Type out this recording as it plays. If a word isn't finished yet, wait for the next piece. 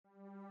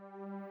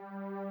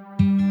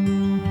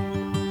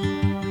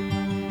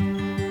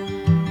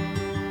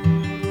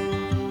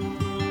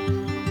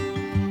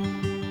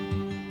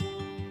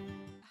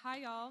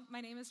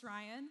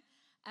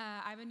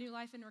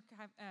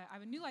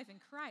have a new life in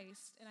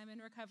Christ, and I'm in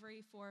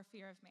recovery for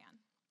fear of man.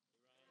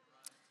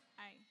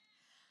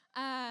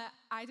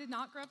 I did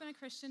not grow up in a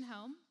Christian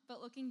home,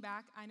 but looking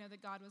back, I know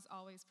that God was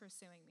always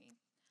pursuing me.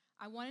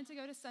 I wanted to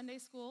go to Sunday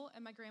school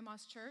at my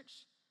grandma's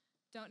church.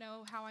 Don't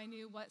know how I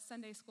knew what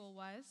Sunday school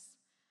was.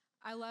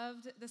 I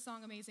loved the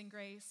song Amazing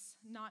Grace,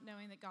 not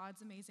knowing that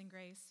God's amazing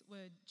grace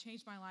would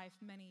change my life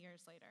many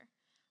years later.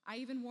 I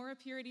even wore a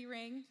purity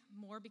ring,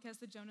 more because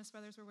the Jonas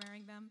Brothers were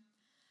wearing them.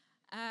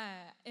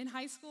 In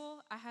high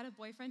school, I had a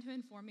boyfriend who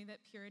informed me that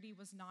purity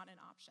was not an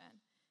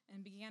option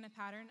and began a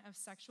pattern of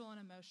sexual and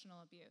emotional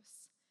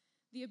abuse.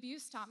 The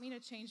abuse taught me to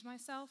change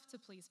myself to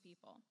please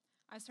people.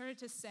 I started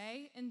to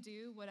say and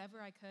do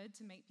whatever I could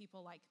to make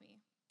people like me.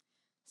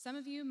 Some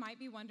of you might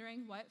be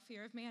wondering what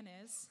fear of man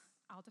is.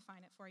 I'll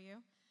define it for you.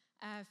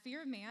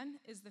 Fear of man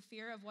is the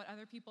fear of what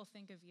other people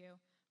think of you,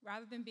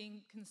 rather than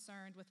being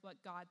concerned with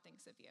what God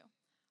thinks of you.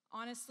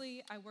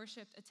 Honestly, I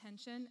worshiped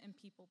attention and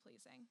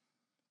people-pleasing.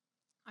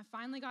 I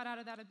finally got out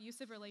of that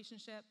abusive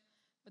relationship,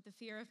 but the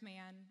fear of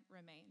man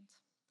remained.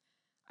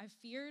 I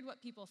feared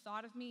what people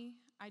thought of me.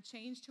 I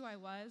changed who I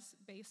was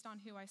based on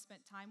who I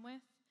spent time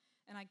with,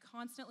 and I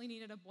constantly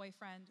needed a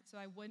boyfriend so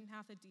I wouldn't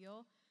have to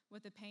deal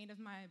with the pain of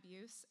my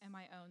abuse and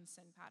my own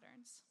sin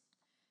patterns.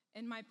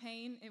 In my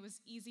pain, it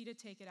was easy to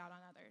take it out on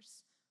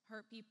others.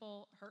 Hurt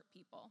people hurt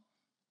people.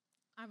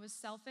 I was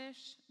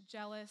selfish,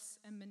 jealous,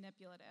 and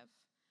manipulative.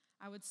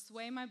 I would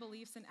sway my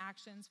beliefs and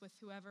actions with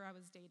whoever I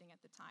was dating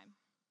at the time.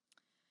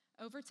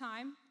 Over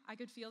time, I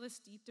could feel this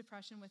deep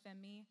depression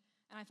within me,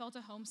 and I felt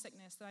a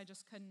homesickness that I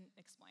just couldn't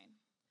explain.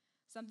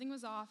 Something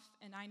was off,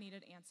 and I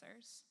needed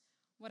answers.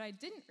 What I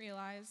didn't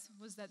realize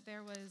was that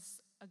there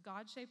was a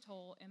God-shaped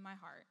hole in my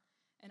heart,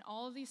 and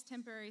all of these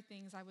temporary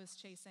things I was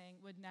chasing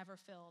would never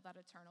fill that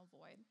eternal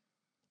void.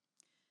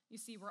 You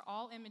see, we're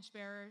all image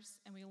bearers,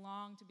 and we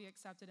long to be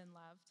accepted and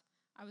loved.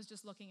 I was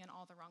just looking in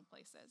all the wrong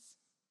places.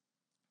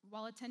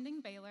 While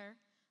attending Baylor,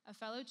 a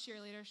fellow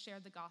cheerleader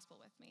shared the gospel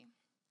with me.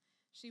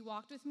 She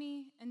walked with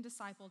me and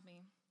discipled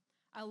me.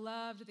 I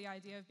loved the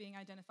idea of being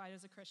identified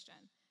as a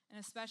Christian, and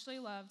especially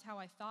loved how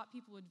I thought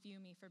people would view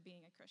me for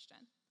being a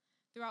Christian.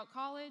 Throughout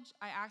college,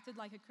 I acted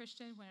like a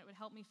Christian when it would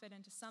help me fit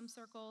into some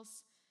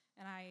circles,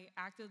 and I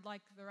acted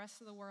like the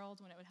rest of the world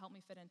when it would help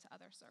me fit into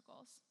other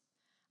circles.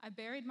 I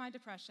buried my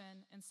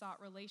depression and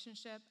sought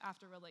relationship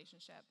after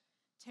relationship,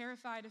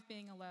 terrified of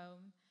being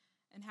alone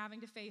and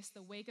having to face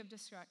the wake of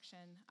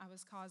destruction I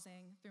was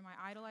causing through my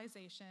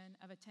idolization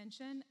of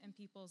attention and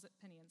people's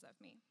opinions of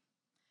me.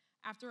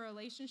 After a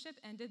relationship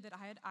ended that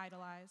I had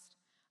idolized,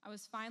 I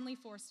was finally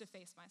forced to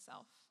face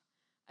myself.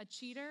 A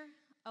cheater,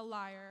 a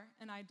liar,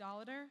 an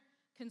idolater,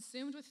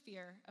 consumed with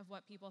fear of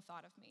what people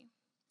thought of me.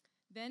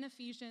 Then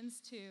Ephesians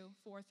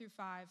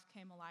 2:4-5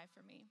 came alive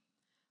for me.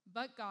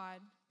 But God,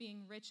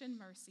 being rich in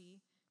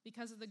mercy,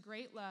 because of the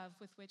great love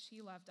with which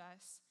he loved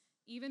us,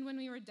 even when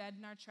we were dead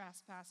in our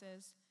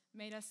trespasses,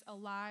 made us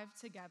alive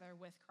together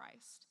with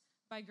Christ.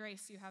 By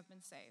grace you have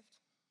been saved.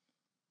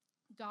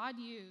 God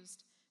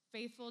used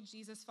faithful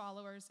Jesus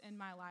followers in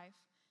my life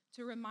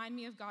to remind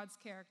me of God's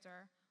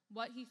character,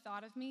 what he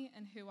thought of me,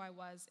 and who I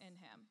was in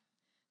him.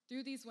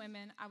 Through these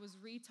women, I was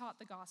retaught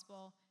the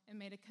gospel and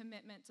made a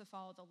commitment to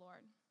follow the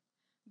Lord.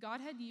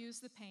 God had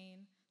used the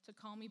pain to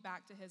call me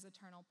back to his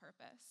eternal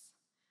purpose.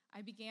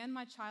 I began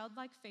my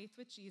childlike faith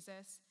with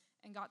Jesus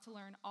and got to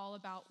learn all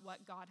about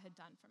what God had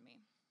done for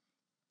me.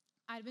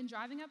 I had been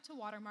driving up to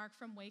Watermark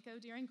from Waco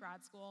during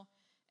grad school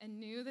and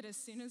knew that as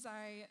soon as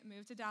I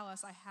moved to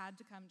Dallas, I had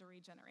to come to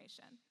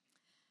Regeneration.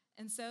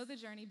 And so the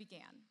journey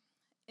began.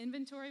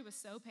 Inventory was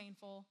so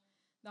painful.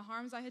 The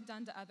harms I had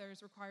done to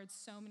others required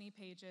so many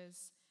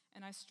pages,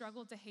 and I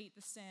struggled to hate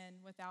the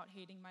sin without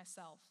hating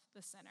myself,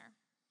 the sinner.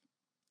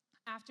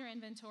 After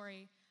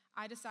inventory,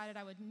 I decided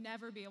I would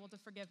never be able to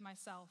forgive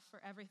myself for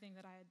everything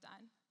that I had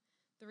done.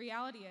 The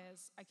reality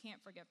is, I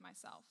can't forgive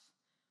myself.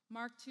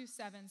 Mark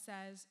 2:7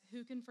 says,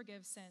 "Who can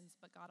forgive sins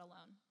but God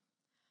alone?"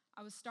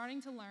 I was starting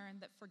to learn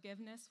that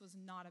forgiveness was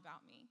not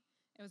about me.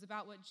 It was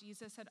about what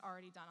Jesus had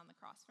already done on the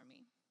cross for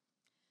me.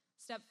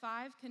 Step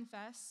 5,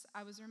 confess.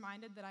 I was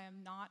reminded that I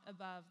am not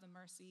above the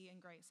mercy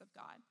and grace of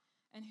God.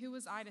 And who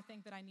was I to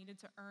think that I needed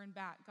to earn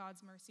back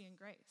God's mercy and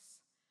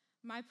grace?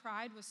 My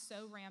pride was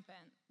so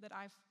rampant that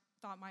I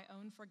thought my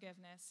own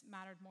forgiveness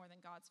mattered more than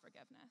God's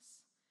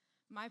forgiveness.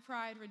 My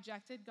pride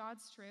rejected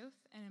God's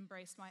truth and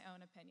embraced my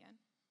own opinion.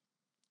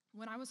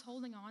 When I was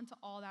holding on to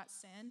all that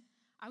sin,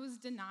 I was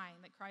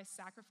denying that Christ's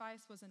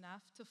sacrifice was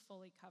enough to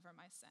fully cover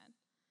my sin.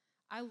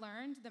 I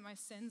learned that my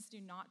sins do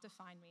not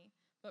define me,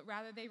 but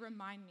rather they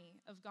remind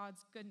me of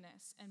God's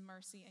goodness and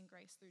mercy and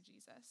grace through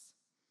Jesus.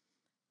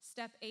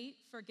 Step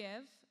 8,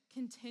 forgive,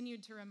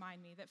 continued to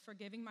remind me that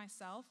forgiving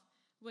myself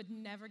would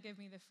never give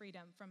me the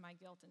freedom from my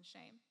guilt and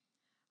shame.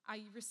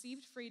 I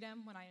received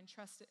freedom when I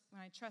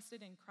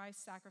trusted in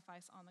Christ's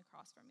sacrifice on the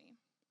cross for me.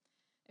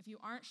 If you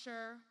aren't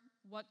sure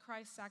what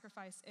Christ's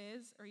sacrifice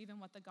is, or even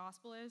what the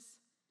gospel is,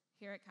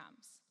 here it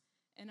comes.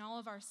 In all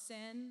of our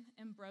sin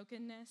and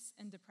brokenness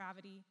and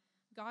depravity,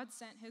 God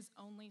sent his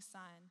only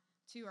Son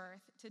to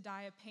earth to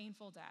die a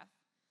painful death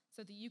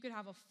so that you could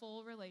have a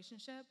full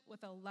relationship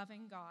with a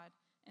loving God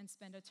and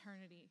spend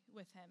eternity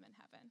with him in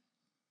heaven.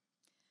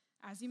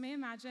 As you may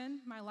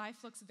imagine, my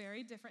life looks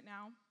very different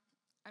now.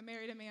 I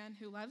married a man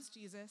who loves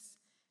Jesus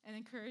and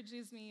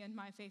encourages me in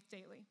my faith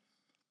daily.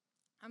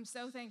 I'm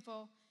so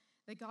thankful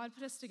that God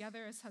put us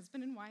together as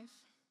husband and wife.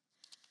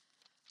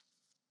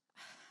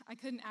 I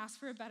couldn't ask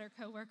for a better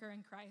coworker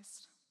in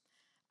Christ.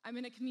 I'm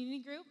in a community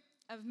group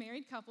of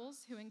married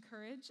couples who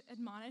encourage,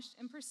 admonish,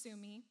 and pursue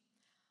me.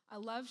 I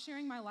love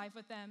sharing my life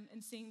with them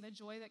and seeing the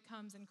joy that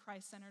comes in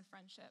Christ-centered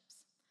friendships.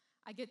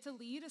 I get to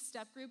lead a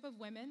step group of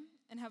women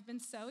and have been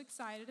so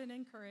excited and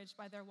encouraged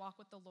by their walk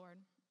with the Lord.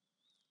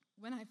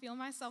 When I feel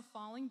myself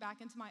falling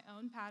back into my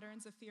own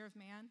patterns of fear of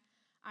man,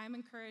 I am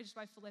encouraged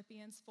by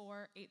Philippians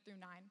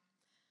 4:8-9.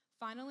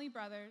 Finally,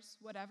 brothers,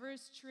 whatever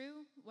is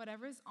true,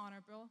 whatever is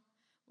honorable,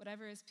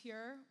 whatever is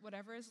pure,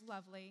 whatever is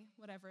lovely,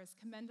 whatever is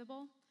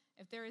commendable,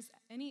 if there is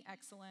any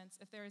excellence,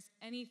 if there is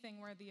anything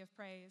worthy of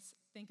praise,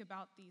 think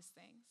about these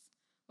things.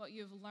 What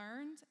you have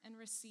learned and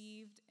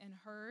received and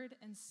heard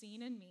and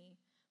seen in me,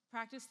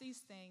 practice these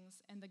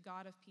things, and the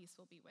God of peace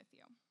will be with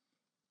you.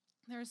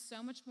 There is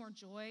so much more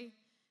joy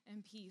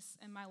and peace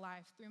in my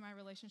life through my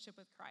relationship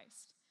with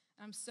Christ.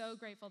 And I'm so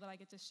grateful that I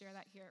get to share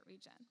that here at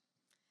Regen.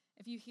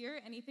 If you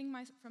hear anything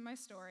from my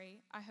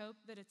story, I hope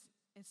that it's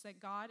that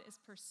God is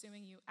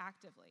pursuing you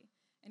actively,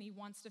 and he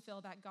wants to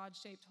fill that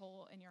God-shaped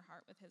hole in your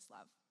heart with his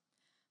love.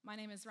 My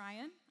name is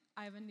Ryan.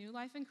 I have a new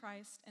life in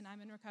Christ, and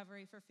I'm in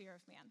recovery for fear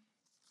of man.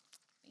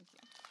 Thank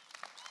you.